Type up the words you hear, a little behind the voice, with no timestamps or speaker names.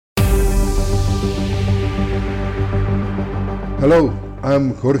Hello,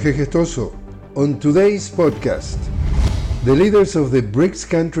 I'm Jorge Gestoso. On today's podcast, the leaders of the BRICS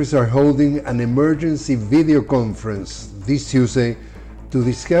countries are holding an emergency video conference this Tuesday to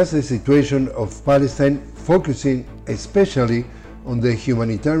discuss the situation of Palestine, focusing especially on the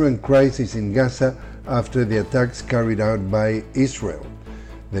humanitarian crisis in Gaza after the attacks carried out by Israel.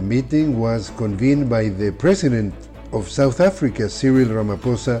 The meeting was convened by the President of South Africa, Cyril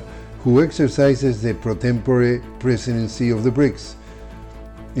Ramaphosa, who exercises the pro tempore presidency of the BRICS.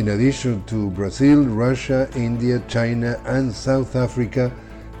 In addition to Brazil, Russia, India, China, and South Africa,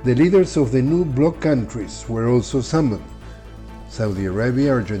 the leaders of the new bloc countries were also summoned. Saudi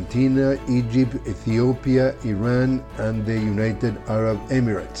Arabia, Argentina, Egypt, Ethiopia, Iran, and the United Arab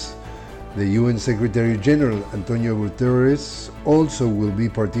Emirates. The UN Secretary General Antonio Guterres also will be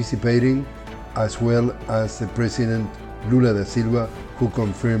participating, as well as the President Lula da Silva, who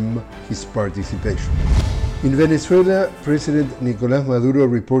confirmed his participation. In Venezuela, President Nicolás Maduro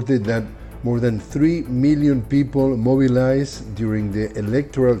reported that more than 3 million people mobilized during the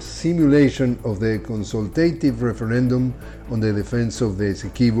electoral simulation of the consultative referendum on the defense of the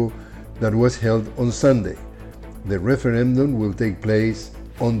Essequibo that was held on Sunday. The referendum will take place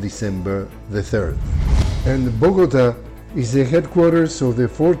on December the 3rd. And Bogota is the headquarters of the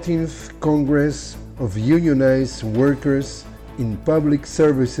 14th Congress of Unionized Workers in Public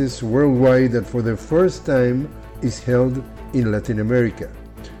Services Worldwide that for the first time is held in Latin America.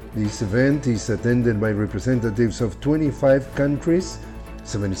 This event is attended by representatives of 25 countries,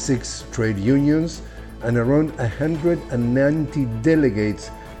 76 trade unions, and around 190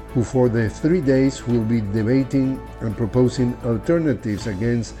 delegates who for the 3 days will be debating and proposing alternatives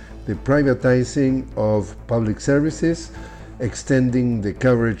against the privatizing of public services, extending the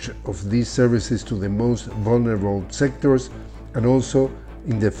coverage of these services to the most vulnerable sectors, and also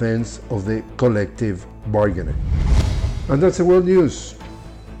in defense of the collective bargaining. And that's the world news.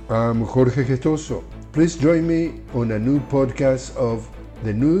 I'm Jorge Gestoso. Please join me on a new podcast of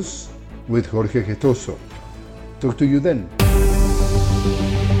The News with Jorge Gestoso. Talk to you then.